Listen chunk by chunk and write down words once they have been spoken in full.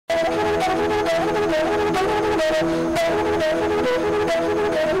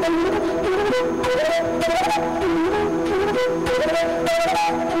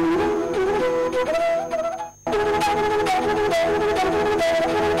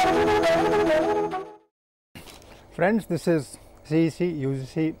Friends, this is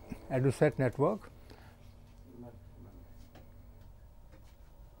CEC-UGC EduSet network.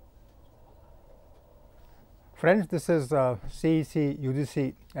 Friends, this is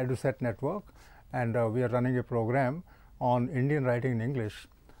CEC-UGC EduSet network, and we are running a program on Indian writing in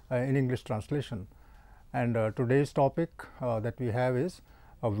English translation. And today's topic that we have is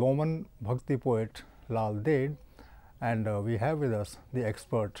a woman Bhakti poet, Lal Ded, and we have with us the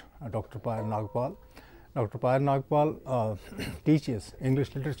expert Dr. Payal Nagpal. Dr. Payal Nagpal teaches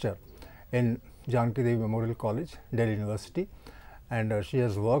English literature in Janki Devi Memorial College, Delhi University, and she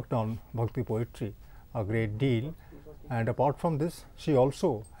has worked on Bhakti poetry a great deal. And apart from this, she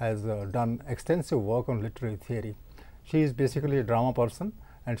also has done extensive work on literary theory. She is basically a drama person,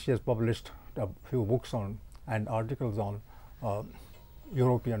 and she has published a few books on and articles on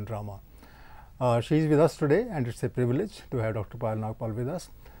European drama. She is with us today, and it's a privilege to have Dr. Payal Nagpal with us.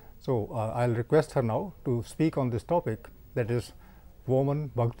 So, I'll request her now to speak on this topic, that is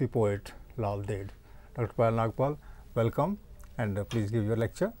woman Bhakti poet Lal Ded. Dr. Payal Nagpal, welcome, and please give your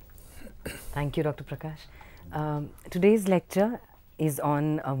lecture. Thank you, Dr. Prakash. Today's lecture is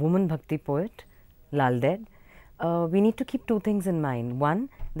on a woman Bhakti poet, Lal Ded. We need to keep two things in mind. One,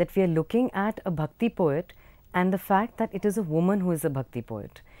 that we are looking at a Bhakti poet and the fact that it is a woman who is a Bhakti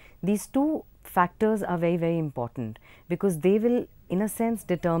poet. These two factors are very, very important because they will, in a sense,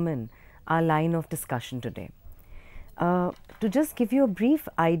 determine our line of discussion today. To just give you a brief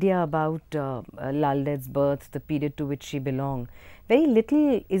idea about Lal Ded's birth, the period to which she belonged, very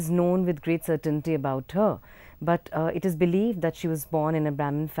little is known with great certainty about her, but it is believed that she was born in a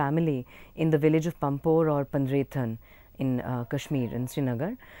Brahmin family in the village of Pampore or Pandrethan in Kashmir, in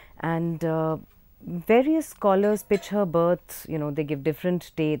Srinagar, and various scholars pitch her birth, they give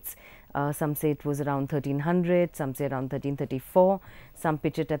different dates. Some say it was around 1300, some say around 1334, some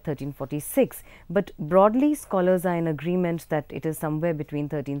pitch it at 1346, but broadly scholars are in agreement that it is somewhere between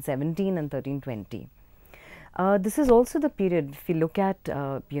 1317 and 1320. This is also the period, if we look at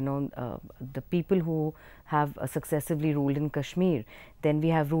the people who have successively ruled in Kashmir, then we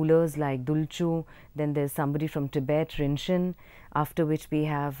have rulers like Dulchu, then there is somebody from Tibet, Rinchen, after which we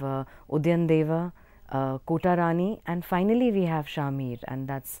have Udyan Deva, Kota Rani, and finally we have Shamir, and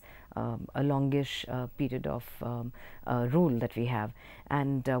that's a longish period of rule that we have.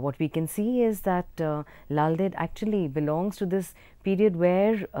 And what we can see is that Lal Ded actually belongs to this period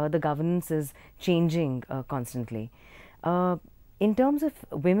where the governance is changing constantly. In terms of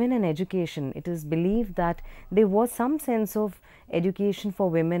women and education, it is believed that there was some sense of education for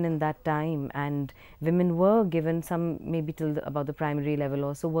women in that time, and women were given some, maybe till about the primary level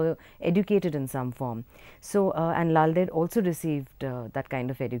or so, were educated in some form. So, and Lal Ded also received that kind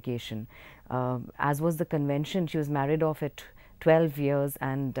of education. As was the convention, she was married off at 12 years,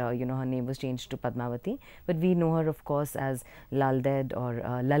 and her name was changed to Padmavati, but we know her of course as Lal Ded, or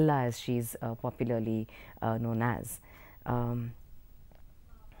Lalla as she is popularly known as.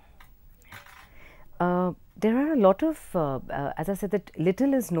 There are a lot of, as I said, that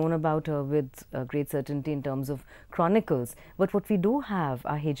little is known about her with great certainty in terms of chronicles, but what we do have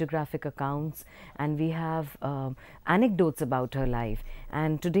are hagiographic accounts, and we have anecdotes about her life.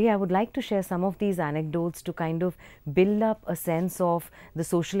 And today I would like to share some of these anecdotes to kind of build up a sense of the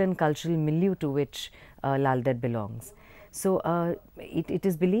social and cultural milieu to which Lal Ded belongs. So, it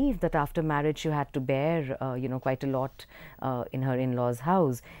is believed that after marriage she had to bear quite a lot in her in-laws'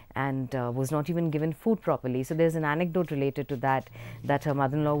 house, and was not even given food properly. So, there is an anecdote related to that, that her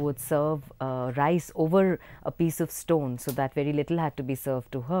mother-in-law would serve rice over a piece of stone, so that very little had to be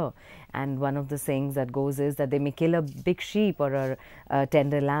served to her. And one of the sayings that goes is that they may kill a big sheep or a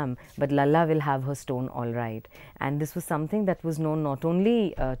tender lamb, but Lalla will have her stone all right. And this was something that was known not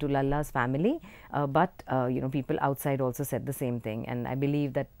only to Lalla's family, but people outside also said the same thing, and I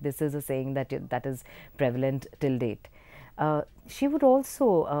believe that this is a saying that is prevalent till date. She would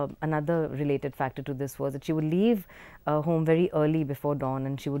also, another related factor to this was that she would leave home very early before dawn,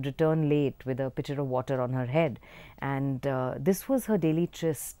 and she would return late with a pitcher of water on her head, and this was her daily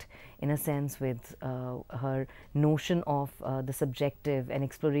tryst in a sense with her notion of the subjective and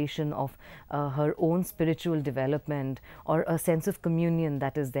exploration of her own spiritual development, or a sense of communion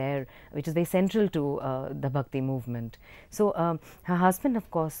that is there, which is very central to the Bhakti movement. So her husband of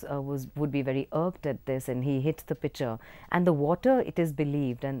course would be very irked at this, and he hit the pitcher, and the water water, it is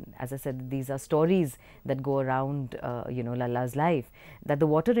believed, and as I said, these are stories that go around, Lala's life, that the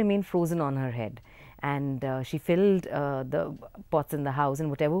water remained frozen on her head. And she filled the pots in the house,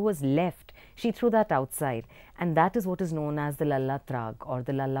 and whatever was left, she threw that outside. And that is what is known as the Lalla Trag, or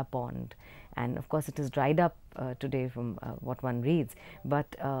the Lalla Pond. And of course, it is dried up today from what one reads.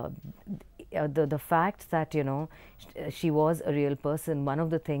 But the fact that, she was a real person, one of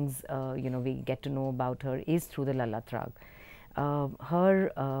the things, we get to know about her is through the Lalla Trag.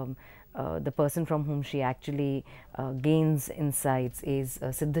 The person from whom she actually gains insights is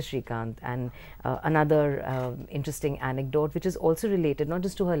Siddha Shrikant. And another interesting anecdote, which is also related not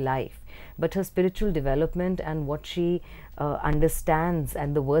just to her life, but her spiritual development and what she understands,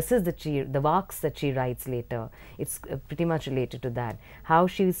 and the verses that the varks that she writes later, it's pretty much related to that. How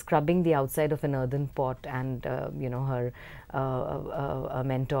she's scrubbing the outside of an earthen pot, and her a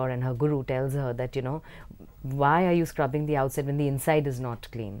mentor and her guru tells her that, why are you scrubbing the outside when the inside is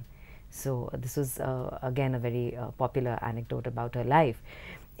not clean? So this was again a very popular anecdote about her life.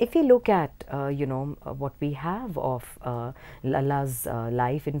 If we look at what we have of Lala's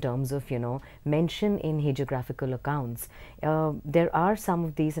life in terms of mention in hagiographical accounts, there are some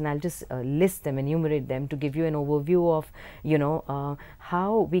of these, and I'll just list them, enumerate them, to give you an overview of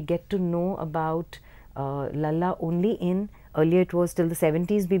how we get to know about Lala only in, earlier it was till the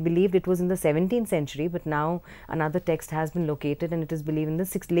 70s, we believed it was in the 17th century, but now another text has been located and it is believed in the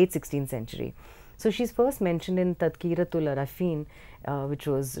late 16th century. So she's first mentioned in Tadkiratul Arafin, which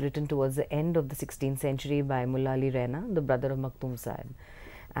was written towards the end of the 16th century by Mulla Ali Raina, the brother of Maktoum Sahib.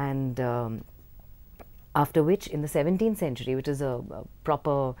 And after which, in the 17th century, which is a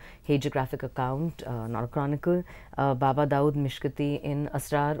proper hagiographic account, not a chronicle, Baba Daud Mishkati in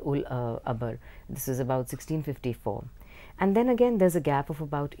Asrar ul Abar. This is about 1654. And then again, there's a gap of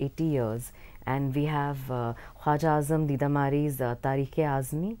about 80 years, and we have Khwaja Azam Didamari's Tarikh-e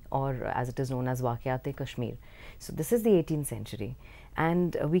Azmi, or as it is known as Waqiat-e Kashmir. So this is the 18th century,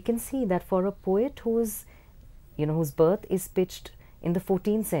 and we can see that for a poet whose birth is pitched in the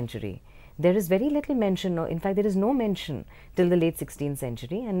 14th century, there is very little mention, or in fact there is no mention till the late 16th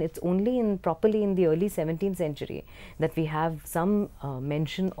century, and it's only properly in the early 17th century that we have some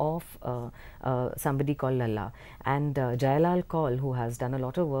mention of somebody called Lalla. And Jayalal Kaul, who has done a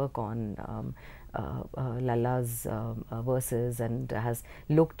lot of work on Lala's verses and has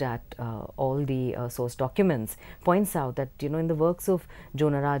looked at all the source documents, points out that in the works of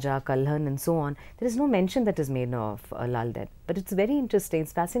Jonaraja, Kalhan and so on, there is no mention that is made of Lal Ded. But it's very interesting,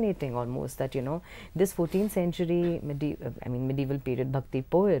 it's fascinating almost that this 14th century medieval period Bhakti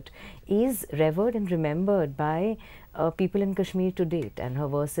poet is revered and remembered by people in Kashmir to date, and her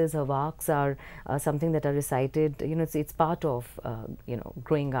verses, her varks are something that are recited, it's part of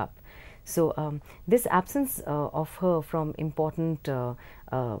growing up. So this absence of her from important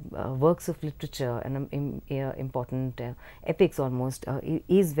works of literature and important epics almost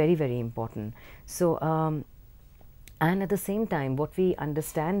is very, very important. So and at the same time, what we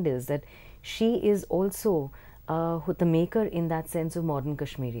understand is that she is also the maker in that sense of modern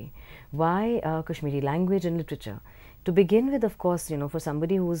Kashmiri. Why Kashmiri language and literature? To begin with, of course, for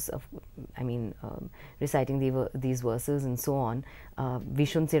somebody who's, reciting these verses and so on, we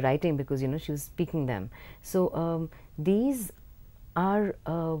shouldn't say writing because, she was speaking them. So these are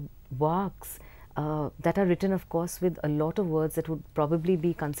works that are written, of course, with a lot of words that would probably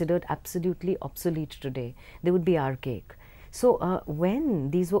be considered absolutely obsolete today. They would be archaic. So when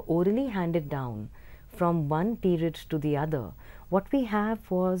these were orally handed down from one period to the other, what we had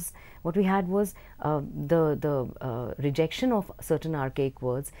was the rejection of certain archaic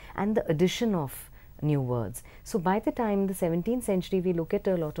words and the addition of new words. So by the time the 17th century we look at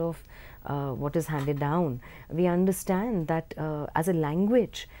a lot of what is handed down, we understand that as a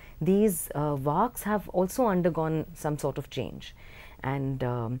language these varks have also undergone some sort of change. And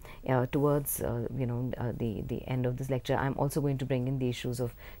towards the end of this lecture, I'm also going to bring in the issues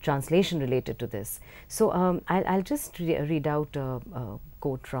of translation related to this. So I'll just read out a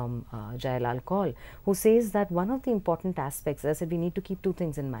quote from Jayalal Kaul, who says that one of the important aspects, as I said, we need to keep two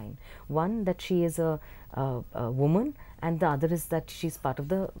things in mind. One, that she is a woman, and the other is that she's part of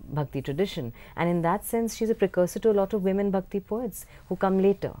the Bhakti tradition. And in that sense, she's a precursor to a lot of women Bhakti poets who come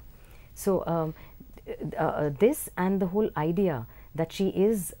later. So this and the whole idea that she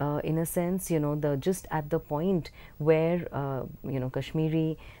is in a sense just at the point where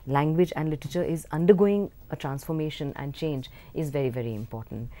Kashmiri language and literature is undergoing a transformation and change is very, very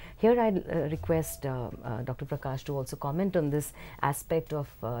important. Here I request Dr. Prakash to also comment on this aspect of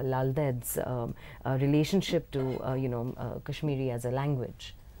Lal Ded's relationship to Kashmiri as a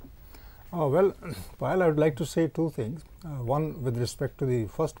language. Well, Payal, I would like to say two things. One with respect to the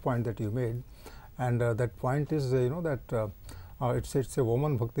first point that you made, and that point is that it's a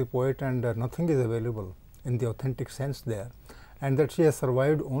woman bhakti poet, and nothing is available in the authentic sense there, and that she has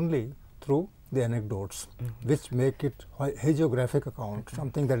survived only through the anecdotes, which make it a hagiographic account,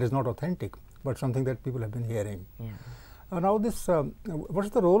 something that is not authentic, but something that people have been hearing. Now, this what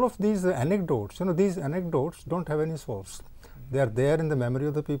is the role of these anecdotes? These anecdotes don't have any source. They are there in the memory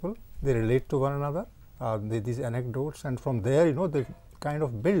of the people. They relate to one another. These anecdotes, and from there, they kind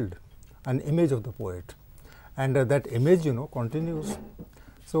of build an image of the poet, and that image, continues.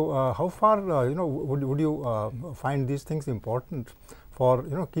 So, how far, would you find these things important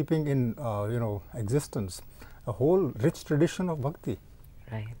for keeping in existence a whole rich tradition of bhakti?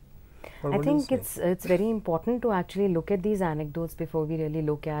 Right. I think it's very important to actually look at these anecdotes before we really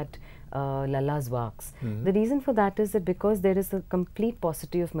look at Lala's works. The reason for that is that because there is a complete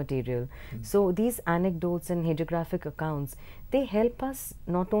paucity of material. So these anecdotes and hagiographic accounts, they help us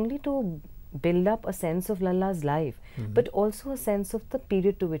not only to build up a sense of Lala's life, but also a sense of the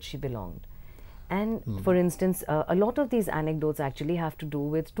period to which she belonged. And for instance, a lot of these anecdotes actually have to do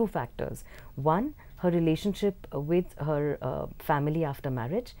with two factors. One, her relationship with her family after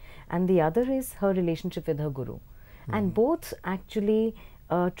marriage, and the other is her relationship with her guru. And both actually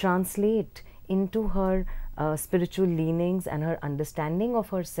translate into her spiritual leanings and her understanding of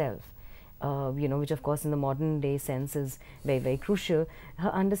herself, which of course in the modern day sense is very, very crucial. Her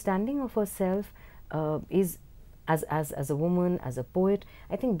understanding of herself is as a woman, as a poet.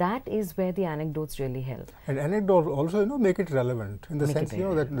 I think that is where the anecdotes really help. And anecdotes also, make it relevant in the sense,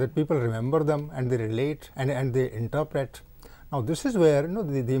 that people remember them and they relate and they interpret. Now, this is where,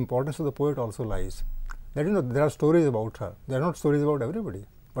 the importance of the poet also lies. That, there are stories about her. There are not stories about everybody,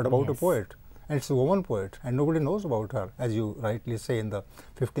 but about a poet. And it's a woman poet, and nobody knows about her, as you rightly say, in the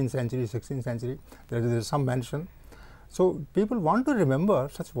 15th century, 16th century, there is some mention. So, people want to remember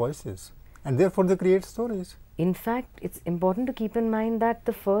such voices, and therefore they create stories. In fact, it's important to keep in mind that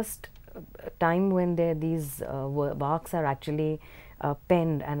the first time when these works are actually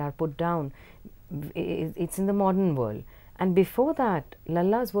penned and are put down, it's in the modern world. And before that,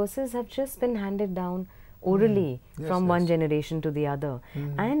 Lala's verses have just been handed down orally from one generation to the other.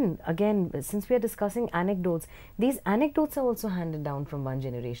 And again, since we are discussing anecdotes, these anecdotes are also handed down from one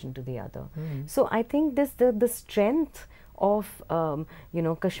generation to the other. So I think the strength of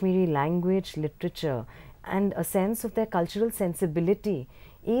Kashmiri language, literature, and a sense of their cultural sensibility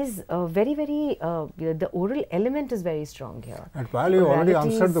is very, very, the oral element is very strong here. And Payal, you already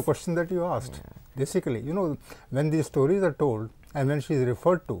answered the question that you asked. Basically, when these stories are told and when she is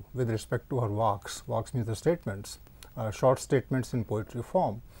referred to with respect to her works means the statements, short statements in poetry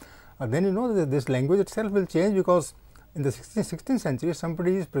form, then this language itself will change, because in the 16th century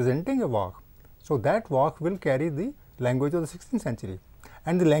somebody is presenting a work. So that work will carry the language of the 16th century,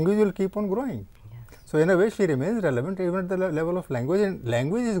 and the language will keep on growing. So in a way she remains relevant even at the level of language, and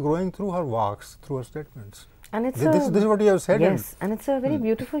language is growing through her works, through her statements. And it's this is what you have said. Yes, and it's a very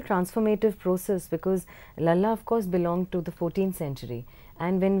beautiful transformative process, because Lala of course belonged to the 14th century,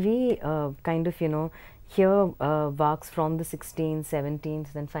 and when we kind of hear works from the 16th,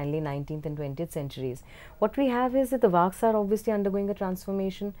 17th, then finally 19th and 20th centuries, what we have is that the works are obviously undergoing a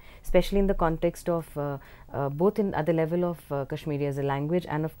transformation, especially in the context of both at the level of Kashmiri as a language,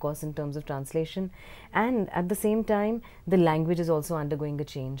 and of course in terms of translation, and at the same time the language is also undergoing a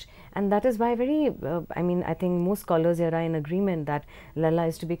change. And that is why I think most scholars here are in agreement that Lala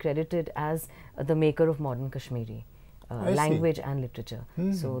is to be credited as the maker of modern Kashmiri language and literature.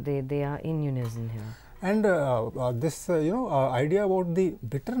 So they are in unison here. And this idea about the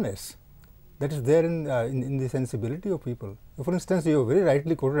bitterness that is there in the sensibility of people. For instance, you very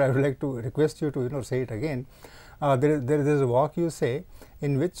rightly quoted, I would like to request you to say it again. There is a work you say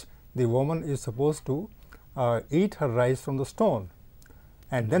in which the woman is supposed to eat her rice from the stone,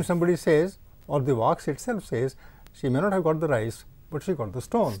 and then somebody says, or the work itself says, she may not have got the rice, but she got the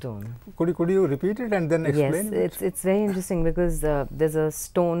stone. Could you repeat it and then explain? Yes, it's very interesting, because there's a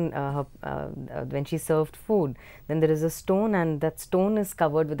stone when she served food. Then there is a stone, and that stone is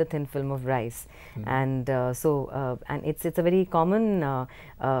covered with a thin film of rice. And and it's a very common now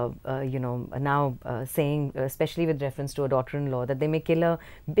saying, especially with reference to a daughter-in-law, that they may kill a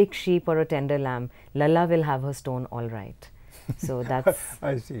big sheep or a tender lamb, Lala will have her stone all right. So that's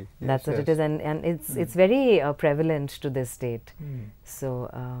I see. That's what it is, and it's very prevalent to this date. So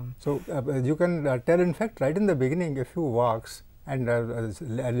you can tell, in fact, right in the beginning, a few works, and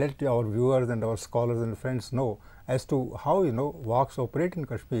let our viewers and our scholars and friends know as to how works operate in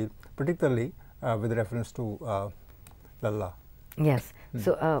Kashmir, particularly with reference to Lala. Yes.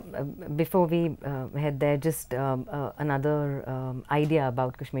 So, before we head there, just another idea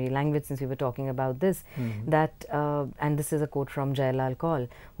about Kashmiri language, since we were talking about this, that, and this is a quote from Jailal Kaul,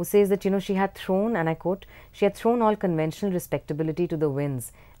 who says that, you know, she had thrown, and I quote, she had thrown all conventional respectability to the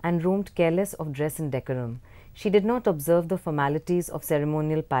winds and roamed careless of dress and decorum. She did not observe the formalities of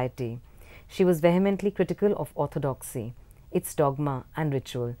ceremonial piety. She was vehemently critical of orthodoxy, its dogma and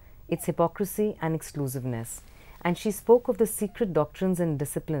ritual, its hypocrisy and exclusiveness. And she spoke of the secret doctrines and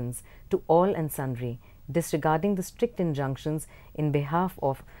disciplines to all and sundry, disregarding the strict injunctions in behalf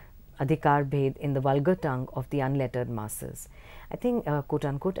of adhikar bhed in the vulgar tongue of the unlettered masses. I think, quote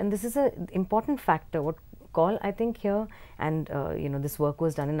unquote, and this is an important factor, what Kaul, I think, here, and you know, this work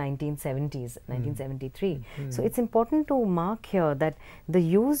was done in 1970s, 1973. So it's important to mark here that the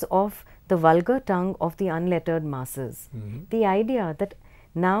use of the vulgar tongue of the unlettered masses, the idea that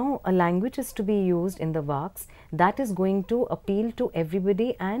now a language is to be used in the works that is going to appeal to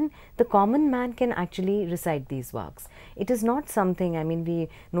everybody, and the common man can actually recite these works. It is not something, I mean, we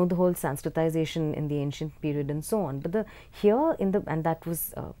know the whole Sanskritization in the ancient period and so on, but here in the, and that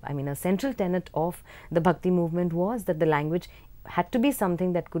was, I mean, a central tenet of the Bhakti movement was that the language had to be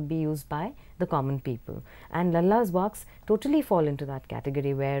something that could be used by the common people. And Lala's works totally fall into that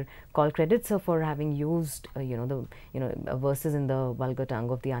category, where Kaul credits her for having used, verses in the vulgar tongue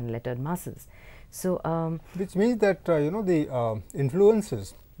of the unlettered masses. So, which means that the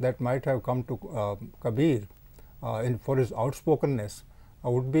influences that might have come to Kabir for his outspokenness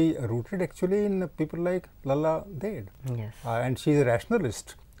would be rooted actually in people like Lal Ded. Yes. And she is a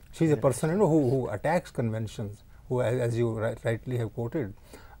rationalist. She is a person who attacks conventions, who, as you rightly have quoted,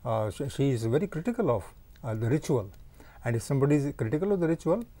 she is very critical of the ritual. And if somebody is critical of the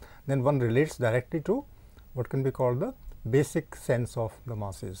ritual, then one relates directly to what can be called the basic sense of the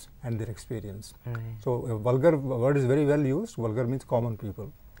masses and their experience. Right. So, a vulgar word is very well used. Vulgar means common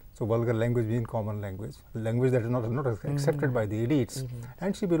people. So, vulgar language means common language, language that is not accepted by the elites,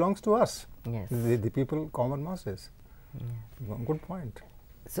 and she belongs to us, yes, the people, common masses. Good point.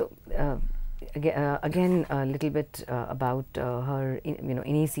 So, again a little bit about her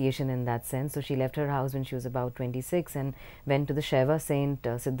initiation in that sense. So she left her house when she was about 26 and went to the Shaiva saint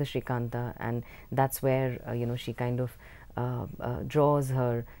Siddha Shrikanta, and that's where she kind of draws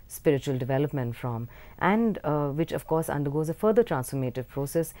her spiritual development from, and which of course undergoes a further transformative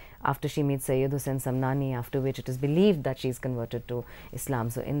process after she meets Sayyid Hussain Samnani, after which it is believed that she is converted to Islam.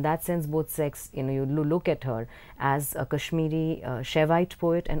 So in that sense, both sects, you look at her as a Kashmiri Shaivite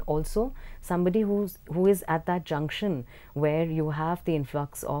poet, and also somebody who is at that junction where you have the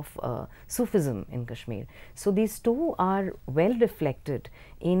influx of Sufism in Kashmir. So these two are well reflected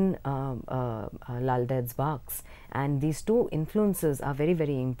in Lal Ded's works, and these two influences are very,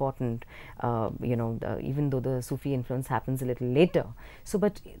 very important, even though the Sufi influence happens a little later. So,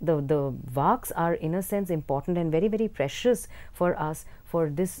 but the works are in a sense important and very, very precious for us, for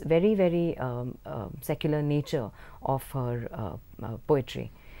this very, very secular nature of her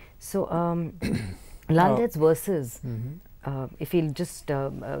poetry. So, Lal Ded's verses, if we'll just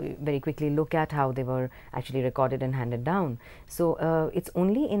very quickly look at how they were actually recorded and handed down. So, it's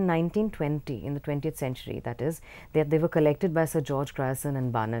only in 1920, in the 20th century, that is, that they were collected by Sir George Grierson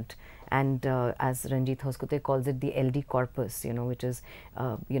and Barnett, and as Ranjit Hoskute calls it, the LD corpus, which is,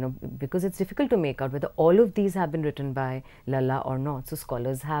 because it's difficult to make out whether all of these have been written by Lala or not. So,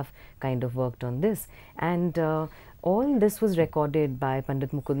 scholars have kind of worked on this, and all this was recorded by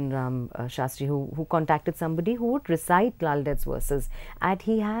Pandit Mukund Ram Shastri, who contacted somebody who would recite Lal Ded's verses as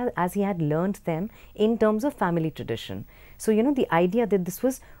he had learnt them in terms of family tradition. So, the idea that this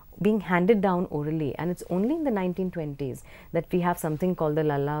was being handed down orally, and it's only in the 1920s that we have something called the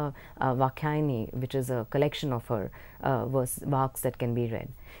Lala Vakhyayani, which is a collection of her works that can be read.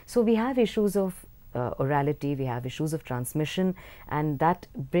 So, we have issues of orality, we have issues of transmission, and that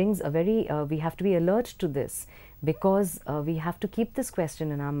brings a very, we have to be alert to this, because we have to keep this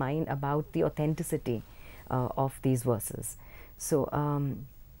question in our mind about the authenticity of these verses. So,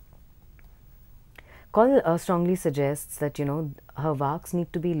 Kaul strongly suggests that her works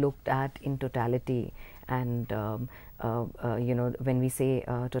need to be looked at in totality, and when we say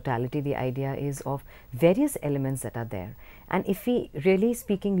totality, the idea is of various elements that are there. And if we really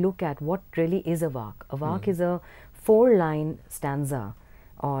speaking look at what really is a work is a 4-line stanza,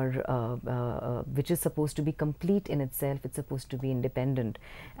 or which is supposed to be complete in itself, it's supposed to be independent.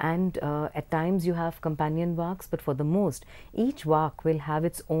 And at times you have companion works, but for the most, each work will have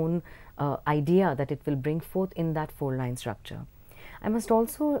its own idea that it will bring forth in that 4-line structure. I must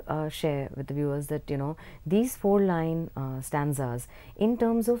also share with the viewers that these 4-line stanzas, in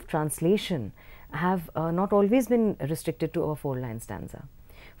terms of translation, have not always been restricted to a 4-line stanza.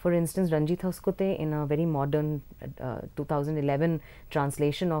 For instance, Ranjit Hoskote, in a very modern 2011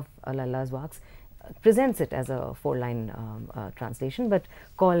 translation of Lala's works, presents it as a 4-line translation, but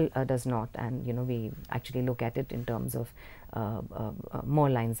Kaul does not, and we actually look at it in terms of more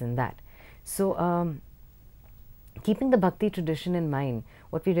lines than that. So keeping the Bhakti tradition in mind,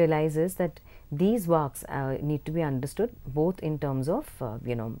 what we realize is that these works need to be understood both in terms of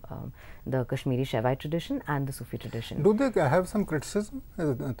the Kashmiri Shaivite tradition and the Sufi tradition. Do they have some criticism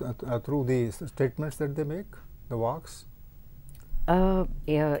through the statements that they make, the works?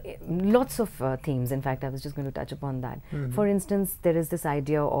 Yeah, lots of themes. In fact, I was just going to touch upon that. For instance, there is this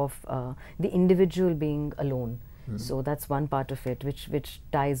idea of the individual being alone. So that's one part of it, which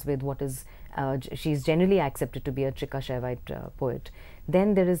ties with what is she's generally accepted to be a Trika Shaivite poet.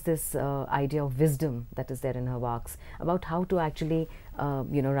 Then there is this idea of wisdom that is there in her works about how to actually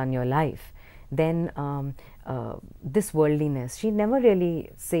run your life. Then this worldliness, she never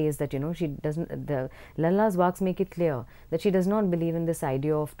really says that she doesn't. Lala's works make it clear that she does not believe in this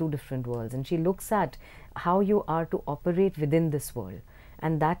idea of two different worlds, and she looks at how you are to operate within this world.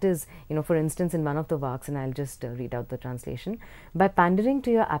 And that is, for instance, in one of the works, and I'll just read out the translation: by pandering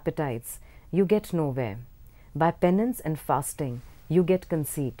to your appetites, you get nowhere. By penance and fasting, you get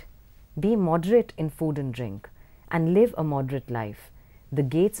conceit. Be moderate in food and drink, and live a moderate life. The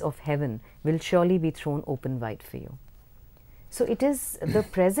gates of heaven will surely be thrown open wide for you. So it is the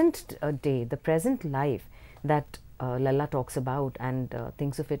present day, the present life that Lala talks about and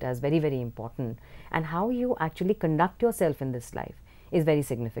thinks of it as very, very important, and how you actually conduct yourself in this life is very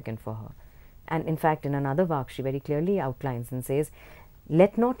significant for her. And in fact, in another work, she very clearly outlines and says,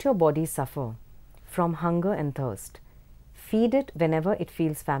 let not your body suffer from hunger and thirst. Feed it whenever it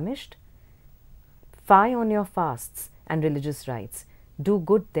feels famished. Fie on your fasts and religious rites. Do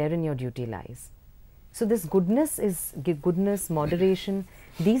good, therein your duty lies. So this goodness is goodness, moderation.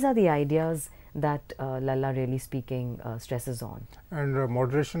 These are the ideas that Lala, really speaking, stresses on. And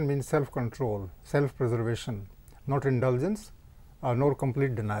moderation means self-control, self-preservation, not indulgence, nor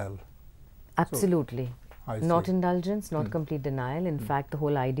complete denial. Absolutely. So, not indulgence, not complete denial. In fact, the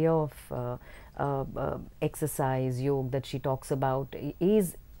whole idea of exercise, yoga that she talks about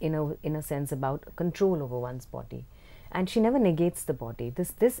is in a sense about control over one's body. And she never negates the body.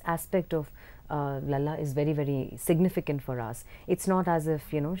 This aspect of Lala is very, very significant for us. It's not as if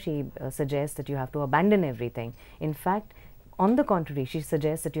she suggests that you have to abandon everything. In fact, on the contrary, she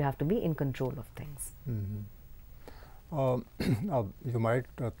suggests that you have to be in control of things. You might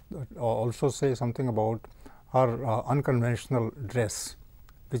also say something about her unconventional dress,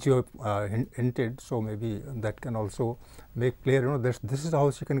 which you have hinted. So maybe that can also make clear, this is how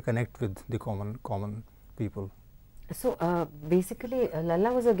she can connect with the common people. So basically,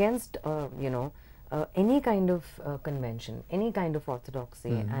 Lala was against any kind of convention, any kind of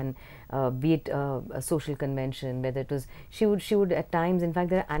orthodoxy, and be it a social convention, whether it was, she would at times, in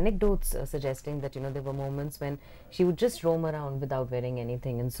fact there are anecdotes suggesting that there were moments when she would just roam around without wearing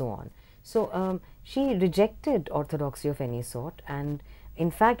anything and so on. So she rejected orthodoxy of any sort, and in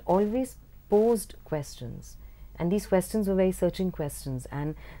fact always posed questions. And these questions were very searching questions,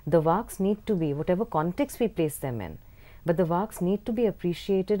 and the works need to be, whatever context we place them in, but the works need to be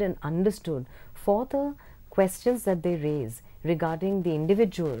appreciated and understood for the questions that they raise regarding the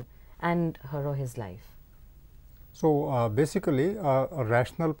individual and her or his life. So basically, a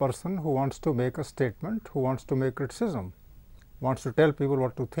rational person who wants to make a statement, who wants to make criticism, wants to tell people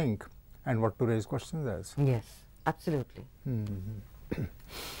what to think and what to raise questions as. Yes, absolutely.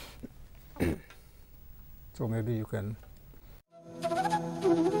 So maybe you can.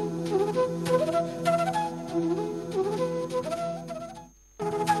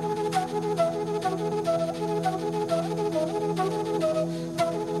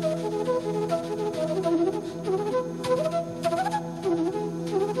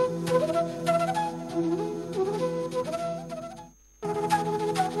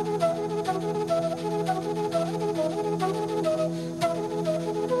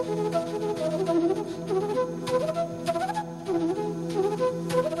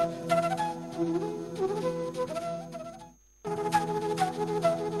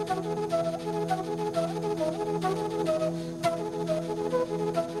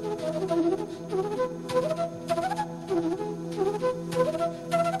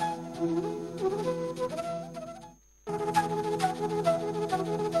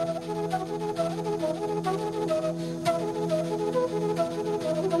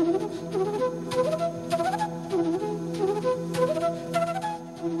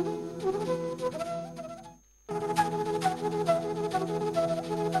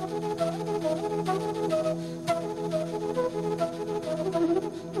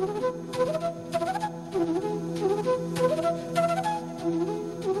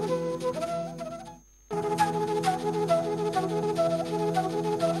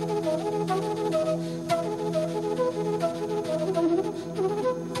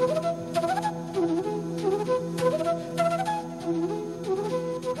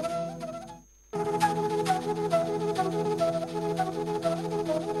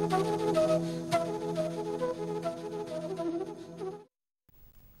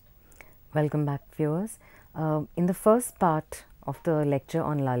 Welcome back, viewers. In the first part of the lecture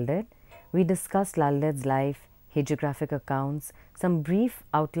on Lal Ded, we discussed Lal Ded's life, hagiographic accounts, some brief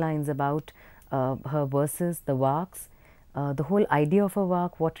outlines about her verses, the works, the whole idea of a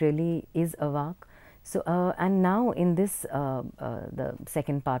work, what really is a work. So, and now in this, the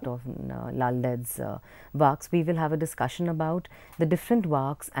second part of Lal Ded's works, we will have a discussion about the different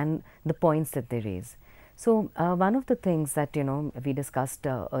works and the points that they raise. So, one of the things that we discussed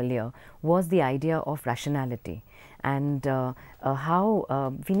earlier was the idea of rationality, and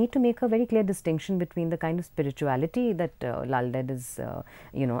how we need to make a very clear distinction between the kind of spirituality that Lal Ded is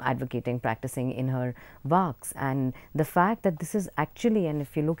advocating, practicing in her works, and the fact that this is actually, and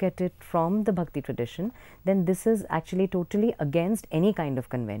if you look at it from the Bhakti tradition, then this is actually totally against any kind of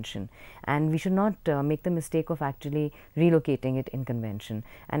convention, and we should not make the mistake of actually relocating it in convention.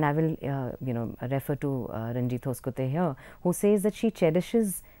 And I will refer to Ranjit Hoskote here, who says that she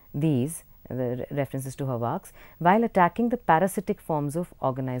cherishes these the references to her works while attacking the parasitic forms of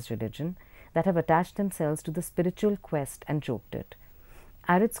organized religion that have attached themselves to the spiritual quest and choked it.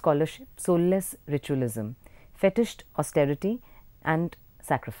 Arid scholarship, soulless ritualism, fetished austerity and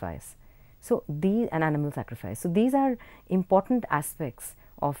sacrifice. So these, and animal sacrifice. So these are important aspects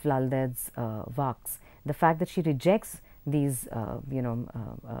of Lal Ded's works. The fact that she rejects these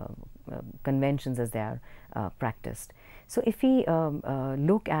conventions as they are practiced. So if we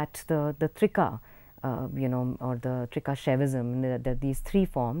look at the Trika, or the Trika Shaivism, these three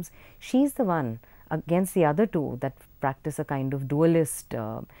forms, she's the one against the other two that practice a kind of dualist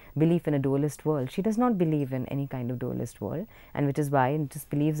belief in a dualist world. She does not believe in any kind of dualist world, and which is why it just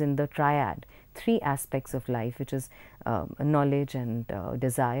believes in the triad, three aspects of life, which is knowledge and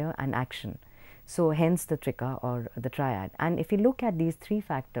desire and action. So hence the Trika or the triad. And if you look at these three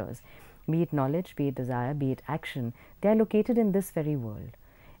factors, be it knowledge, be it desire, be it action, they are located in this very world.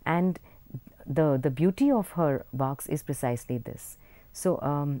 And the beauty of her works is precisely this.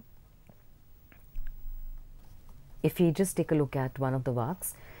 So if we just take a look at one of the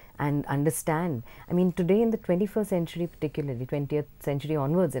works and understand, I mean today in the 21st century, particularly 20th century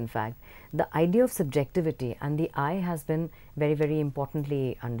onwards in fact, the idea of subjectivity and the I has been very, very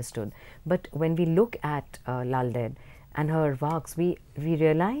importantly understood. But when we look at Lal Ded and her works, we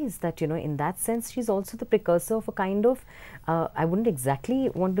realize that in that sense she's also the precursor of a kind of, I wouldn't exactly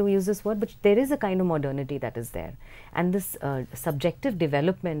want to use this word, but there is a kind of modernity that is there. And this subjective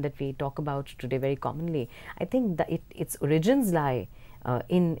development that we talk about today very commonly, I think that its origins lie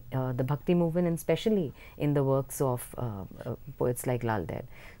in the Bhakti movement, and especially in the works of poets like Lal Ded.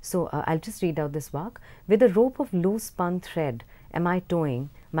 So I'll just read out this work. With a rope of loose spun thread am I towing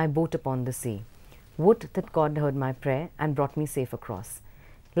my boat upon the sea. Would that God heard my prayer and brought me safe across.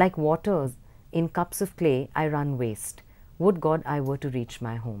 Like waters in cups of clay I run waste. Would God I were to reach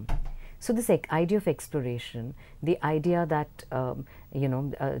my home. So this idea of exploration, the idea that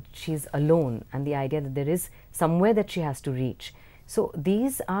she's alone, and the idea that there is somewhere that she has to reach. So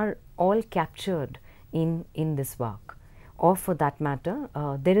these are all captured in this work. Or for that matter,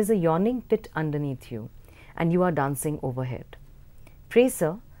 there is a yawning pit underneath you and you are dancing overhead. Pray,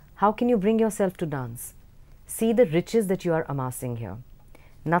 sir, how can you bring yourself to dance? See the riches that you are amassing here.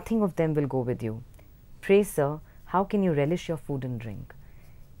 Nothing of them will go with you. Pray, sir, how can you relish your food and drink?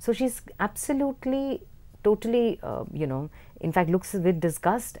 So she's absolutely, totally, in fact looks with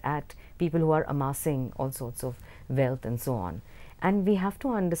disgust at people who are amassing all sorts of wealth and so on. And we have to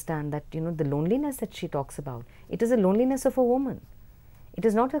understand that, the loneliness that she talks about, it is a loneliness of a woman. It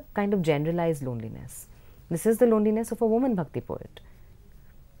is not a kind of generalized loneliness. This is the loneliness of a woman Bhakti poet.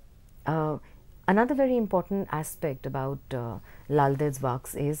 Another very important aspect about Lal Ded's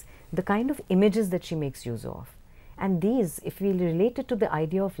works is the kind of images that she makes use of. And these, if we relate it to the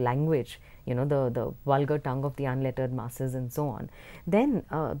idea of language, the vulgar tongue of the unlettered masses and so on, then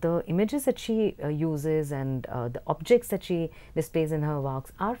the images that she uses and the objects that she displays in her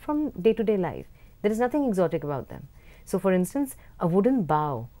works are from day-to-day life. There is nothing exotic about them. So for instance, a wooden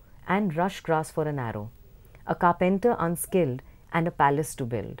bow and rush grass for an arrow, a carpenter unskilled and a palace to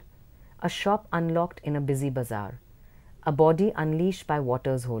build, a shop unlocked in a busy bazaar, a body unleashed by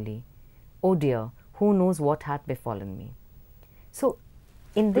waters holy. Oh dear, who knows what hath befallen me. So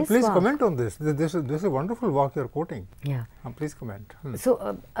in this please work, comment on this. This is a wonderful work you are quoting. Yeah. Please comment.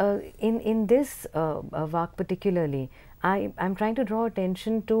 So in this work particularly, I'm trying to draw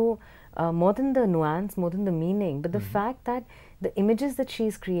attention to more than the nuance, more than the meaning, but the fact that the images that she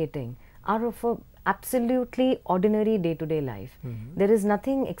is creating are of a absolutely ordinary day-to-day life. There is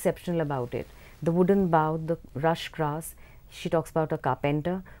nothing exceptional about it. The wooden bow, the rush grass, She talks about a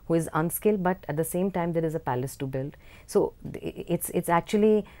carpenter who is unskilled, but at the same time there is a palace to build. So it's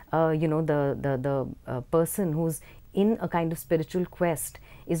actually the person who's in a kind of spiritual quest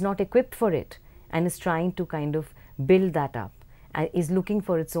is not equipped for it and is trying to kind of build that up, is looking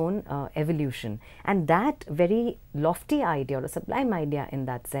for its own evolution. And that very lofty idea or a sublime idea in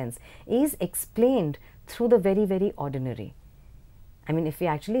that sense is explained through the very, very ordinary. I mean, if we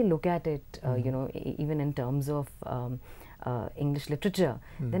actually look at it, even in terms of English literature,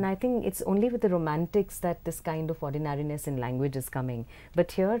 then I think it's only with the Romantics that this kind of ordinariness in language is coming.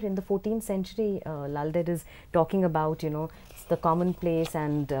 But here in the 14th century, Lal Ded is talking about, the commonplace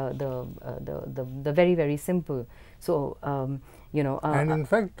and the very, very simple. So, and in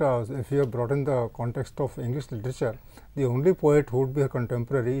fact, if you have brought in the context of English literature, the only poet who would be her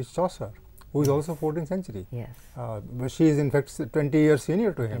contemporary is Chaucer, who is also 14th century. Yes. But she is in fact 20 years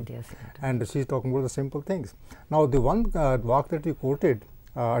senior to him. 20 years senior. And she is talking about the simple things. Now, the one work that you quoted,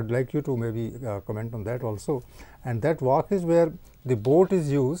 I'd like you to maybe comment on that also. And that work is where the boat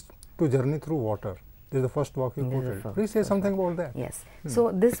is used to journey through water. This is the first work you quoted. Please say something about that. Yes.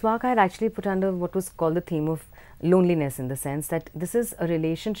 So, this work I had actually put under what was called the theme of loneliness, in the sense that this is a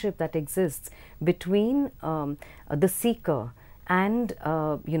relationship that exists between the seeker and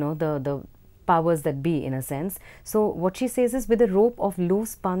the powers that be, in a sense. So, what she says is, with a rope of loose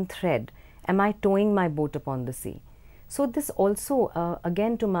spun thread am I towing my boat upon the sea. So, this also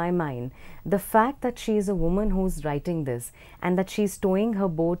again, to my mind, the fact that she is a woman who's writing this and that she is towing her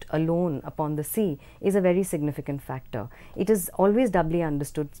boat alone upon the sea is a very significant factor. It is always doubly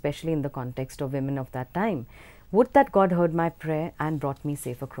understood, especially in the context of women of that time. Would that God heard my prayer and brought me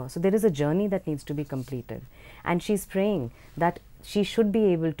safe across. So, there is a journey that needs to be completed, and she's praying that she should be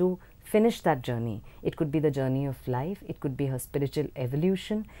able to finish that journey. It could be the journey of life, it could be her spiritual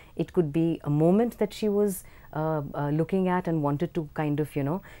evolution, it could be a moment that she was looking at and wanted to kind of,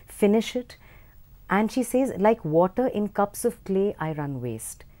 finish it. And she says, like water in cups of clay I run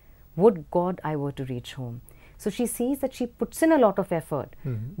waste. Would God I were to reach home. So, she sees that she puts in a lot of effort,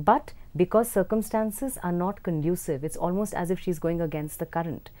 but because circumstances are not conducive, it's almost as if she's going against the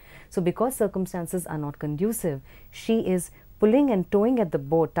current. So, because circumstances are not conducive, she is pulling and towing at the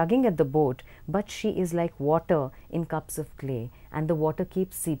boat, tugging at the boat, but she is like water in cups of clay, and the water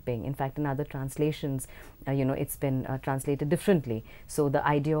keeps seeping. In fact, in other translations, it's been translated differently. So, the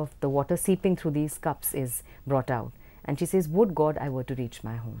idea of the water seeping through these cups is brought out. And she says, would God I were to reach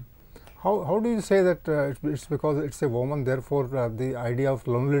my home. How do you say that it's because it's a woman, therefore the idea of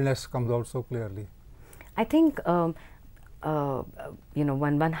loneliness comes out so clearly? I think, one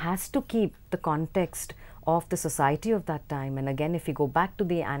has to keep the context of the society of that time. And again, if you go back to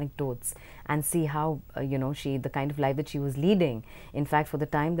the anecdotes and see how, the kind of life that she was leading, in fact, for the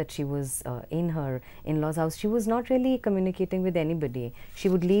time that she was in her in-laws' house, she was not really communicating with anybody. She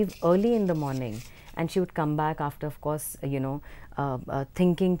would leave early in the morning and she would come back after, of course,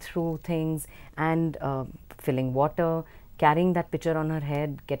 thinking through things and filling water, carrying that pitcher on her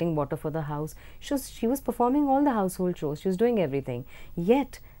head, getting water for the house. She was performing all the household chores. She was doing everything.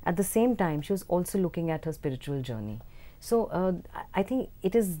 Yet, at the same time, she was also looking at her spiritual journey. So, I think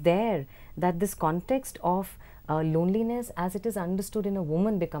it is there that this context of loneliness as it is understood in a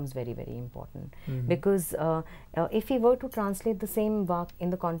woman becomes very, very important. Because if we were to translate the same work in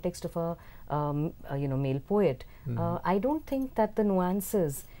the context of a male poet, I don't think that the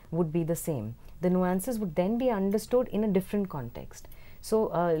nuances would be the same. The nuances would then be understood in a different context.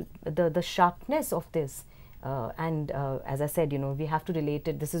 So, the sharpness of this and as I said, we have to relate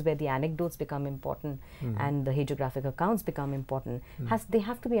it. This is where the anecdotes become important and the hagiographic accounts become important. They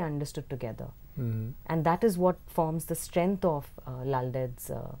have to be understood together. And that is what forms the strength of Lal Ded's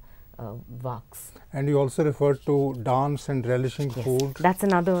works. And you also referred to dance and relishing food. That's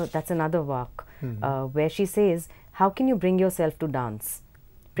another work where she says, how can you bring yourself to dance?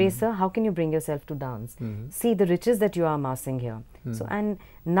 Pray, sir, how can you bring yourself to dance? See the riches that you are amassing here. So, and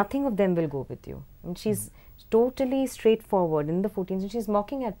nothing of them will go with you. And she's totally straightforward. In the 14th century, she's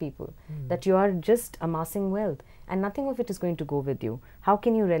mocking at people that you are just amassing wealth and nothing of it is going to go with you. How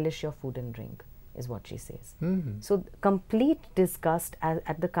can you relish your food and drink, is what she says. So, complete disgust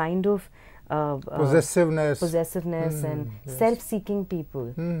at the kind of possessiveness and self-seeking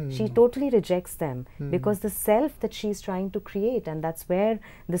people. She totally rejects them because the self that she is trying to create, and that's where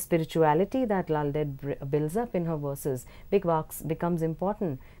the spirituality that Lal Ded builds up in her verses becomes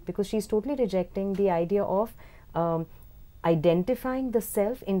important, because she's totally rejecting the idea of identifying the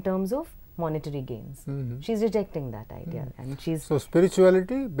self in terms of monetary gains. She's rejecting that idea, and she's so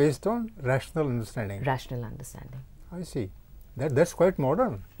spirituality based on rational understanding. Rational understanding. I see. That's quite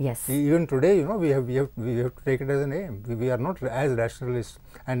modern. Yes. Even today, you know, we have to take it as a name. We are not as rationalist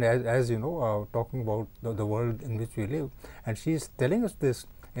and as you know, talking about the world in which we live. And she is telling us this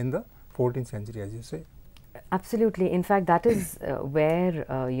in the 14th century, as you say. Absolutely. In fact, that is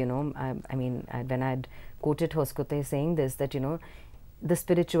where you know, I mean, when I had quoted Hoskote saying this, that you know, the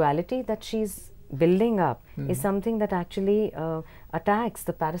spirituality that she's building up is something that actually attacks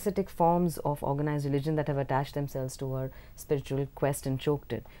the parasitic forms of organized religion that have attached themselves to her spiritual quest and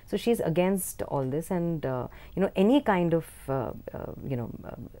choked it. So she's against all this, and you know, any kind of you know,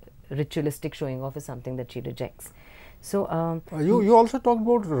 ritualistic showing off is something that she rejects. So you also talked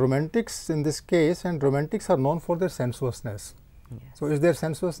about romantics in this case, and romantics are known for their sensuousness. yes. So is there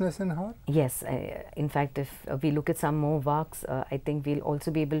sensuousness in her? Yes, in fact, if we look at some more works, I think we'll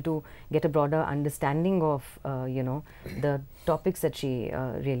also be able to get a broader understanding of, you know, the topics that she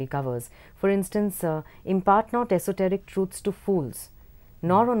really covers. For instance, impart not esoteric truths to fools,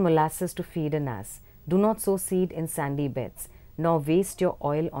 nor on molasses to feed an ass. Do not sow seed in sandy beds, nor waste your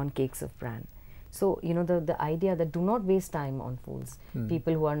oil on cakes of bran. So, you know, the idea that do not waste time on fools,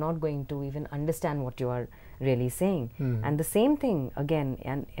 people who are not going to even understand what you are really saying. And the same thing again,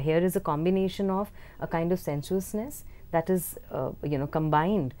 and here is a combination of a kind of sensuousness that is, you know,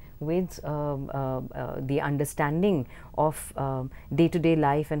 combined with the understanding of day-to-day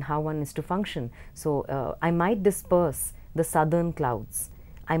life and how one is to function. So, I might disperse the southern clouds,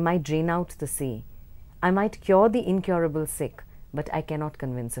 I might drain out the sea, I might cure the incurable sick, but I cannot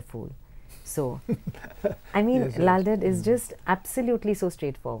convince a fool. So, I mean, yes, Lal Ded is just absolutely so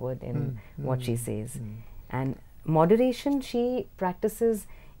straightforward in what she says. And moderation she practices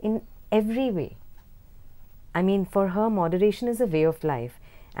in every way. I mean, for her, moderation is a way of life.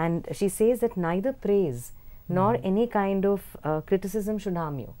 And she says that neither praise nor any kind of criticism should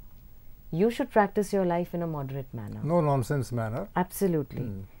harm you. You should practice your life in a moderate manner. No nonsense manner. Absolutely.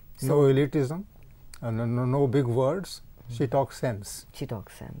 So no elitism, no big words. She talks sense. She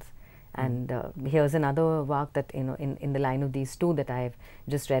talks sense. And here's another work that, you know, in the line of these two that I have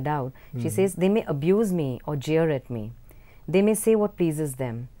just read out. She says, they may abuse me or jeer at me. They may say what pleases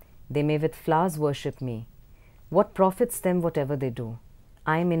them. They may with flowers worship me. What profits them whatever they do?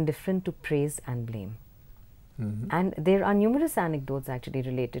 I am indifferent to praise and blame. And there are numerous anecdotes actually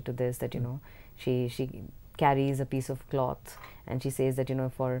related to this, that, you know, she carries a piece of cloth and she says that, you know,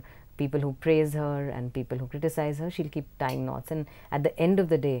 for people who praise her and people who criticize her, she'll keep tying knots, and at the end of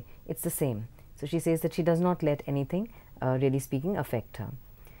the day, it's the same. So she says that she does not let anything, really speaking, affect her.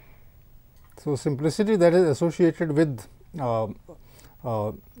 So simplicity that is associated with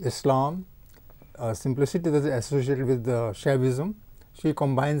Islam, simplicity that is associated with Shaivism, she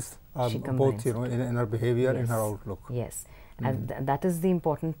combines, both, you know, in her behavior, in her outlook. Yes, and that is the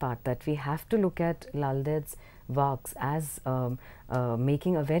important part, that we have to look at Lal Ded's works as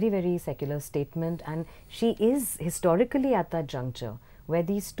making a very, very secular statement, and she is historically at that juncture where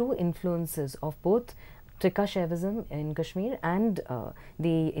these two influences of both Trika Shaivism in Kashmir and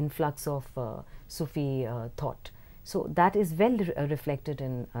the influx of Sufi thought. So that is well reflected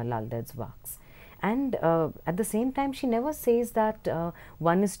in Lal Ded's works. And at the same time, she never says that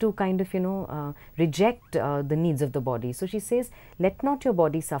one is to kind of, you know, reject the needs of the body. So she says, let not your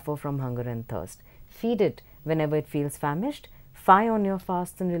body suffer from hunger and thirst. Feed it whenever it feels famished. Fie on your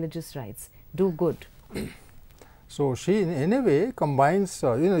fasts and religious rites. Do good. So she in a way combines,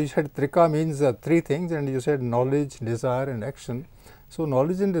 you know, you said Trika means three things, and you said knowledge, desire and action. So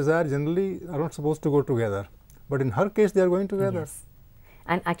knowledge and desire generally are not supposed to go together, but in her case they are going together. Yes.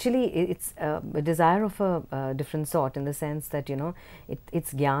 And actually, it's a desire of a different sort, in the sense that, you know,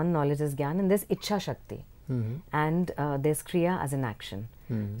 it's Gyan, knowledge is Gyan, and there's Ichha Shakti, and there's Kriya as an action.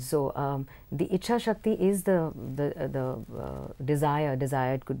 So the Ichha Shakti is the desire.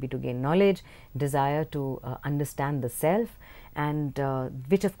 Desire, it could be to gain knowledge, desire to understand the self, and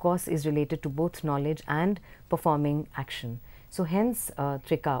which of course is related to both knowledge and performing action. So hence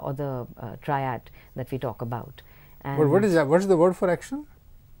Trika, or the triad that we talk about. And but what is that? What is the word for action?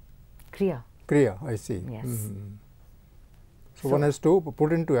 Kriya. Kriya, I see. Yes. So one has to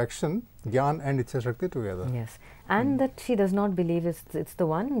put into action Gyan and Ichha Shakti together. Yes, and that she does not believe it's the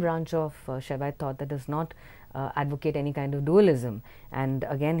one branch of Shaivite thought that does not advocate any kind of dualism. And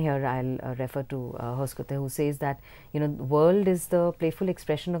again, here I'll refer to Hoskote, who says that, you know, the world is the playful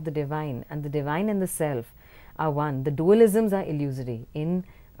expression of the divine, and the divine and the self are one. The dualisms are illusory in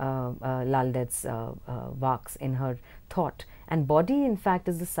Lal Ded's works, in her thought. And body, in fact,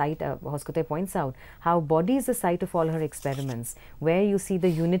 is the site, Hoskote points out, how body is the site of all her experiments, where you see the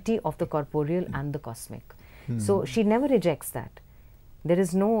unity of the corporeal and the cosmic. So she never rejects that. There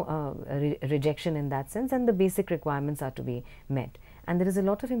is no rejection in that sense, and the basic requirements are to be met. And there is a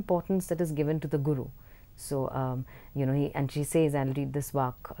lot of importance that is given to the Guru. So, you know, and she says, I'll read this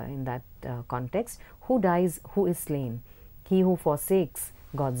vak in that context, who dies, who is slain? He who forsakes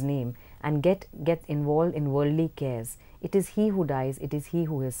God's name and get involved in worldly cares. It is he who dies, it is he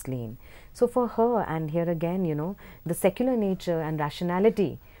who is slain. So for her, and here again, you know, the secular nature and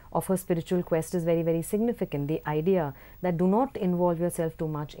rationality of her spiritual quest is very, very significant. The idea that do not involve yourself too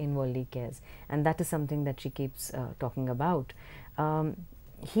much in worldly cares. And that is something that she keeps talking about.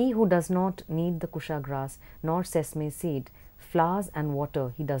 He who does not need the kusha grass nor sesame seed, flowers and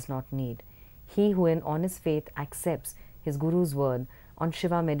water he does not need. He who in honest faith accepts his Guru's word, on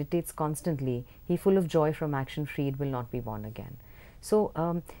Shiva meditates constantly, he full of joy from action freed will not be born again.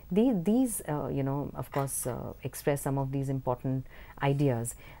 So these you know, of course express some of these important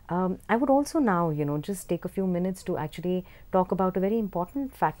ideas. I would also now, you know, just take a few minutes to actually talk about a very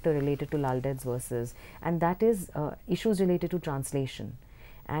important factor related to Lal Ded's verses, and that is issues related to translation.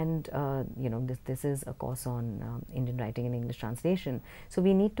 And you know, this is a course on Indian writing and English translation. So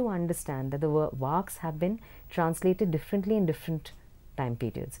we need to understand that the vaks have been translated differently in different time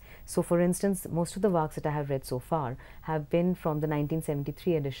periods. So for instance, most of the vaks that I have read so far have been from the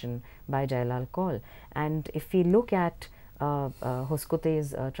 1973 edition by Jailal Kaul. And if we look at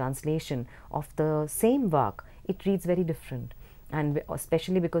Hoskote's translation of the same vak, it reads very different. And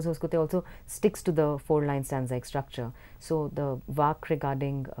especially because Hoskote also sticks to the 4-line stanza structure. So the vak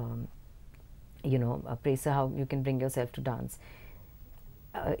regarding, you know, Presa, how you can bring yourself to dance,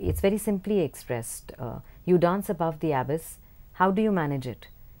 it's very simply expressed. You dance above the abyss. How do you manage it?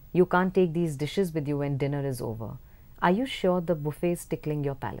 You can't take these dishes with you when dinner is over. Are you sure the buffet is tickling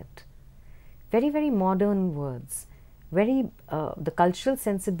your palate? Very, very modern words. Very, the cultural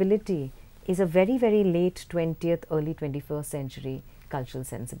sensibility is a very, very late 20th, early 21st century cultural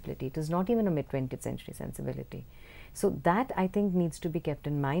sensibility. It is not even a mid-20th century sensibility. So that, I think, needs to be kept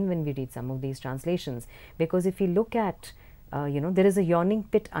in mind when we read some of these translations, because if we look at, you know, there is a yawning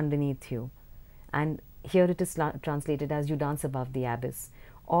pit underneath you, and here it is translated as you dance above the abyss.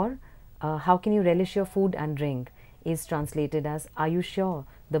 Or how can you relish your food and drink is translated as, are you sure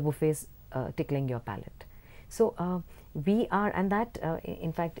the buffet is tickling your palate? So we are, and that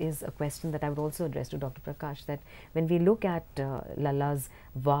in fact is a question that I would also address to Dr. Prakash, that when we look at Lala's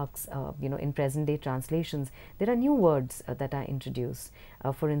vaks, you know, in present day translations, there are new words that are introduced.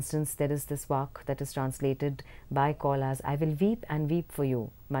 For instance, there is this vak that is translated by Kaul as, I will weep and weep for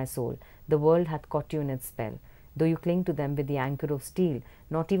you, my soul. The world hath caught you in its spell. Though you cling to them with the anchor of steel,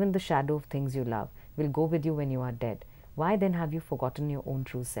 not even the shadow of things you love will go with you when you are dead. Why then have you forgotten your own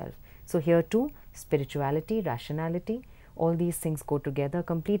true self? So here too, spirituality, rationality, all these things go together,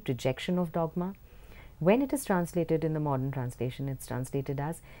 complete rejection of dogma. When it is translated in the modern translation, it's translated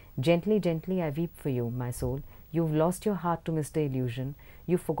as, gently, gently I weep for you, my soul. You've lost your heart to Mr. Illusion.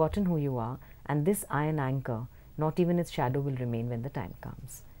 You've forgotten who you are, and this iron anchor, not even its shadow will remain when the time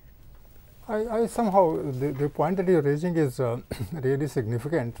comes. I somehow, the point that you are raising is really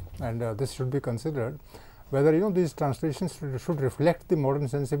significant, and this should be considered, whether, you know, these translations should reflect the modern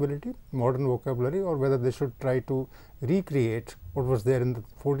sensibility, modern vocabulary, or whether they should try to recreate what was there in the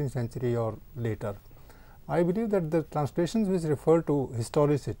 14th century or later. I believe that the translations which refer to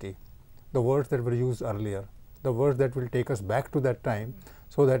historicity, the words that were used earlier, the words that will take us back to that time,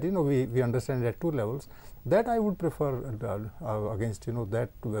 so that, you know, we understand at two levels, that I would prefer against, you know, that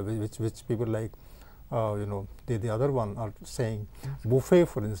which people like, you know, the other one are saying. Buffet,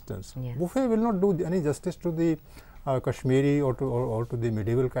 for instance. Yes. Buffet will not do any justice to the Kashmiri or to the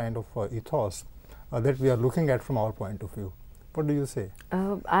medieval kind of ethos that we are looking at from our point of view. What do you say?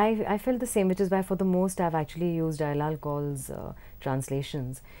 I felt the same, which is why for the most I have actually used Jailal Kaul's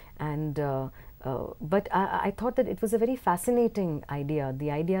translations. And but I thought that it was a very fascinating idea,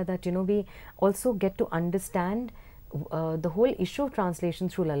 the idea that, you know, we also get to understand the whole issue of translation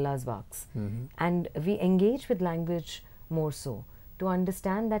through Lala's vaks. And we engage with language more so to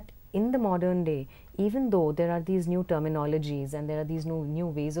understand that in the modern day, even though there are these new terminologies and there are these new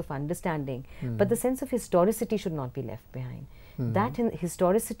ways of understanding, but the sense of historicity should not be left behind. That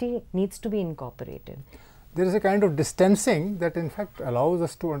historicity needs to be incorporated. There is a kind of distancing that in fact allows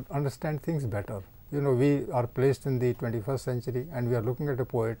us to understand things better. You know, we are placed in the 21st century and we are looking at a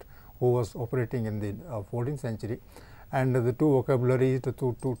poet who was operating in the 14th century, and the two vocabularies, the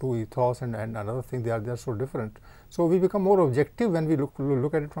two ethos and another thing, they are so different. So we become more objective when we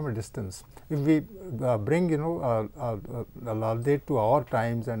look at it from a distance. If we bring, you know, Lal Ded to our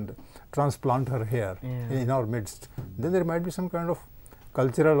times and transplant her here in our midst, then there might be some kind of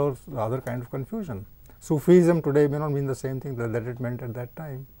cultural or other kind of confusion. Sufism today may not mean the same thing that it meant at that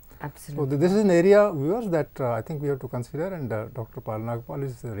time. Absolutely. So, this is an area, viewers, that I think we have to consider, and Dr. Pal Nagpal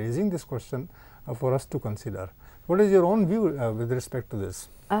is raising this question for us to consider. What is your own view with respect to this?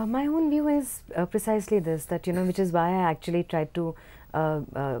 My own view is precisely this, that which is why I actually tried to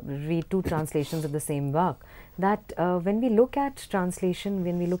read two translations of the same work, that when we look at translation,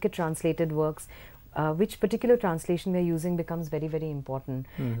 when we look at translated works, which particular translation we are using becomes very, very important.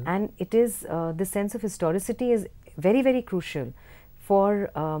 And it is, the sense of historicity is very, very crucial for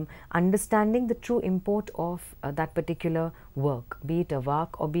understanding the true import of that particular work, be it a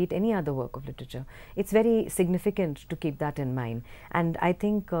work or be it any other work of literature. It's very significant to keep that in mind. And I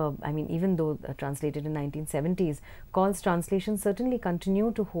think, I mean, even though translated in 1970s, Call's translations certainly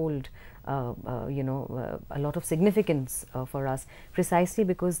continue to hold a lot of significance for us, precisely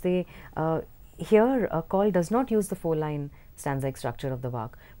because they here Call does not use the 4-line stanza structure of the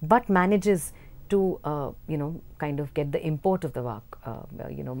work, but manages to kind of get the import of the work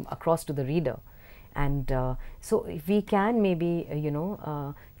across to the reader. And so if we can maybe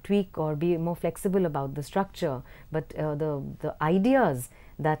tweak or be more flexible about the structure, but the ideas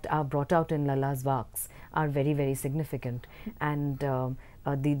that are brought out in Lala's works are very, very significant. And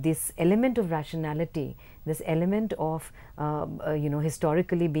this element of rationality, this element of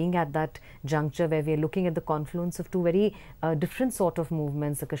historically being at that juncture where we are looking at the confluence of two very different sort of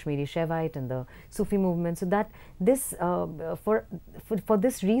movements, the Kashmiri Shaivite and the Sufi movement. So that this for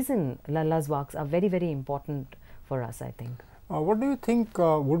this reason, Lala's works are very, very important for us, I think. What do you think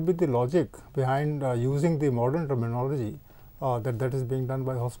would be the logic behind using the modern terminology that is being done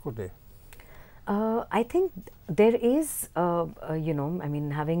by Hoskote? I think there is, I mean,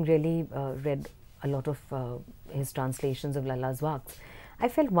 having really read a lot of his translations of Lala's works, I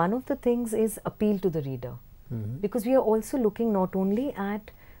felt one of the things is appeal to the reader. Because we are also looking not only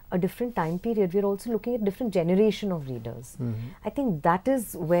at a different time period, we are also looking at different generation of readers. I think that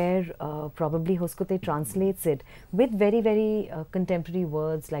is where probably Hoskote translates it with very, very contemporary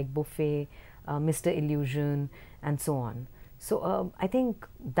words like buffet, Mr. Illusion, and so on. So I think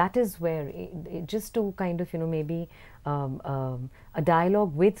that is where, just to kind of maybe a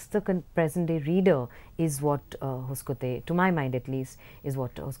dialogue with the present day reader is what Hoskote, to my mind at least, is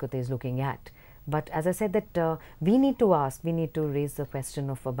what Hoskote is looking at. But as I said, that we need to ask, we need to raise the question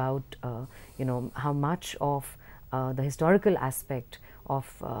of about how much of the historical aspect of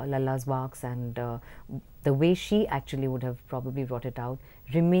Lala's works and the way she actually would have probably brought it out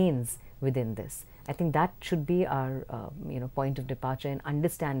remains within this. I think that should be our point of departure in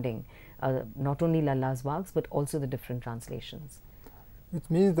understanding not only Lala's works but also the different translations. Which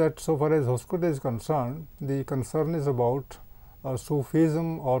means that so far as Hoskote is concerned, the concern is about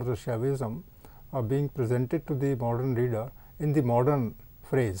Sufism or the Shaivism being presented to the modern reader in the modern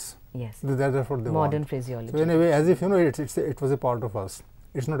phrase. Yes, that's what they modern want. phraseology. So in a way, as if it was a part of us.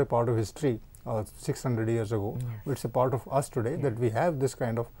 It's not a part of history 600 years ago. Yes. It's a part of us today, that we have this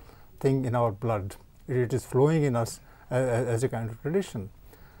kind of thing in our blood. It is flowing in us as a kind of tradition.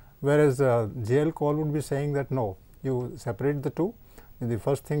 Whereas J.L. Call would be saying that no, you separate the two. The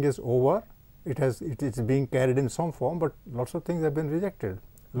first thing is over. It is being carried in some form, but lots of things have been rejected.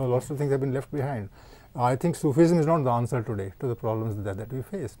 Lots of things have been left behind. I think Sufism is not the answer today to the problems that we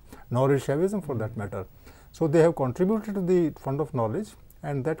face, nor is Shaivism for that matter. So they have contributed to the fund of knowledge,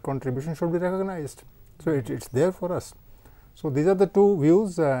 and that contribution should be recognized. So it's there for us. So these are the two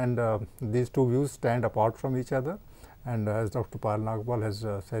views, and these two views stand apart from each other. And as Dr. Pal Nagpal has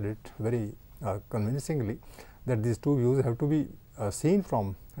said it very convincingly, that these two views have to be seen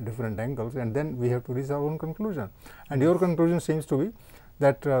from different angles, and then we have to reach our own conclusion. And your conclusion seems to be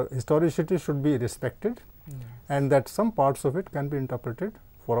that historicity should be respected, and that some parts of it can be interpreted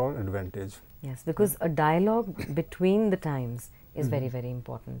for our advantage. Yes, because a dialogue between the times is very, very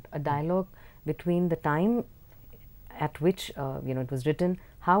important. A dialogue between the time at which it was written,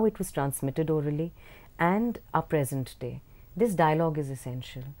 how it was transmitted orally, and our present day. This dialogue is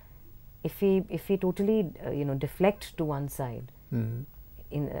essential. If we totally deflect to one side and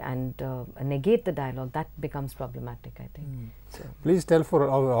negate the dialogue, that becomes problematic, I think. So please tell for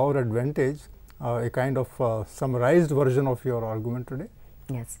our advantage a kind of summarized version of your argument today.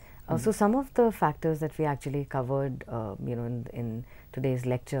 Yes. So some of the factors that we actually covered, in today's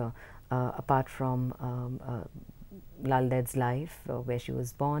lecture, apart from Lal Ded's life, where she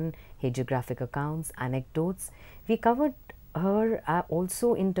was born, hagiographic accounts, anecdotes, we covered her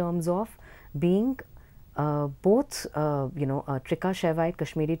also in terms of being both, a Trika Shaivite,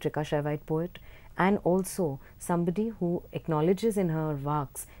 Kashmiri Trika Shaivite poet, and also somebody who acknowledges in her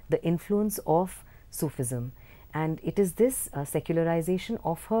works the influence of Sufism. And it is this secularization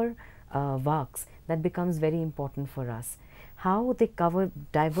of her Vaks, that becomes very important for us. How they cover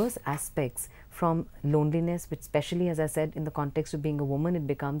diverse aspects from loneliness, which especially, as I said, in the context of being a woman, it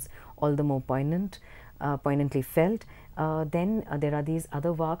becomes all the more poignantly felt. Then there are these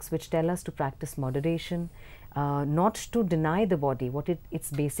other Vaks which tell us to practice moderation, not to deny the body what its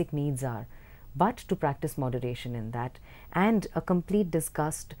basic needs are, but to practice moderation in that, and a complete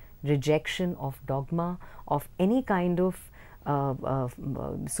disgust, rejection of dogma, of any kind of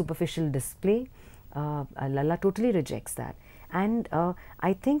superficial display. Lala totally rejects that. And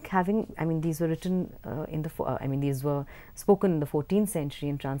I think these were written these were spoken in the 14th century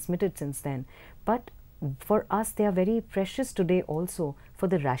and transmitted since then. But for us, they are very precious today also for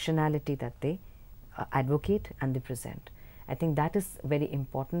the rationality that they advocate and they present. I think that is very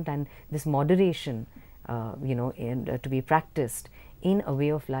important, and this moderation, to be practiced in a way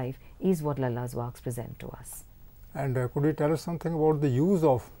of life is what Lala's Vaks present to us. And could you tell us something about the use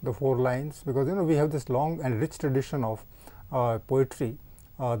of the 4 lines? Because we have this long and rich tradition of poetry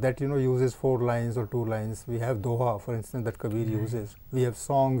that uses 4 lines or 2 lines. We have Doha, for instance, that Kabir uses. We have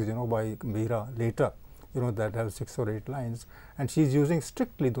songs by Meera later, that have 6 or 8 lines, and she's using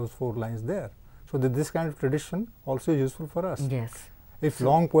strictly those 4 lines there. So that this kind of tradition also is useful for us. Yes. If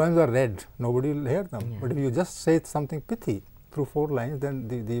long poems are read, nobody will hear them. Yeah. But if you just say something pithy through 4 lines, then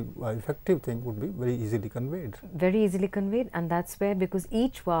the effective thing would be very easily conveyed. Very easily conveyed, and that's where, because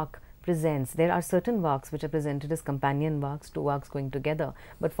each Vak presents, there are certain Vaks which are presented as companion Vaks, 2 Vaks going together,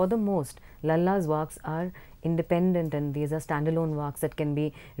 but for the most, Lala's Vaks are independent, and these are standalone Vaks that can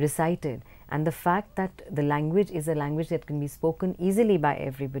be recited. And the fact that the language is a language that can be spoken easily by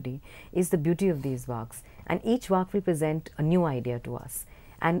everybody is the beauty of these Vaks. And each Vak will present a new idea to us.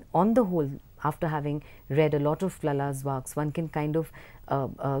 And on the whole, after having read a lot of Lala's Vaks, one can kind of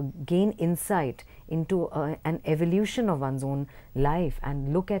gain insight into an evolution of one's own life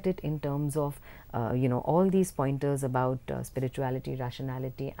and look at it in terms of all these pointers about spirituality,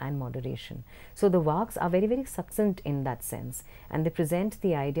 rationality and moderation. So the Vaks are very, very succinct in that sense, and they present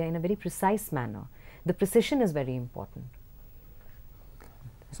the idea in a very precise manner. The precision is very important.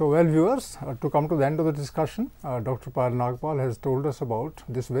 So, well, viewers, to come to the end of the discussion, Dr. Payal Nagpal has told us about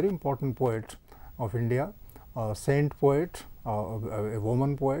this very important poet of India, a saint poet, a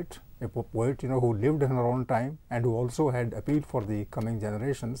woman poet, a poet who lived in her own time and who also had appealed for the coming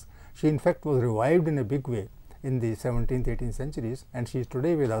generations. She in fact was revived in a big way in the 17th, 18th centuries, and she is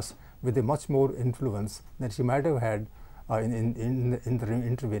today with us with a much more influence than she might have had in the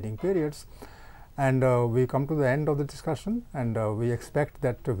intervening periods. And we come to the end of the discussion, and we expect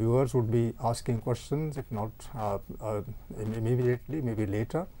that viewers would be asking questions, if not immediately, maybe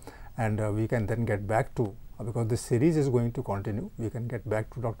later, and we can then get back to, because this series is going to continue, we can get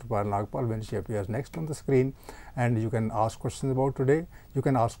back to Dr. Payal Nagpal when she appears next on the screen, and you can ask questions about today. You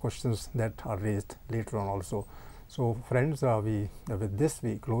can ask questions that are raised later on also. So, friends, with this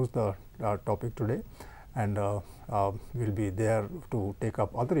we close the topic today, and we'll be there to take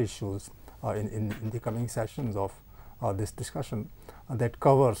up other issues in the coming sessions of this discussion that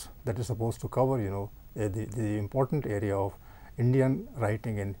is supposed to cover the important area of Indian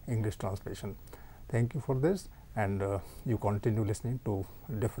writing in English translation. Thank you for this, and you continue listening to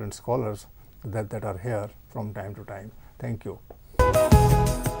different scholars that are here from time to time. Thank you.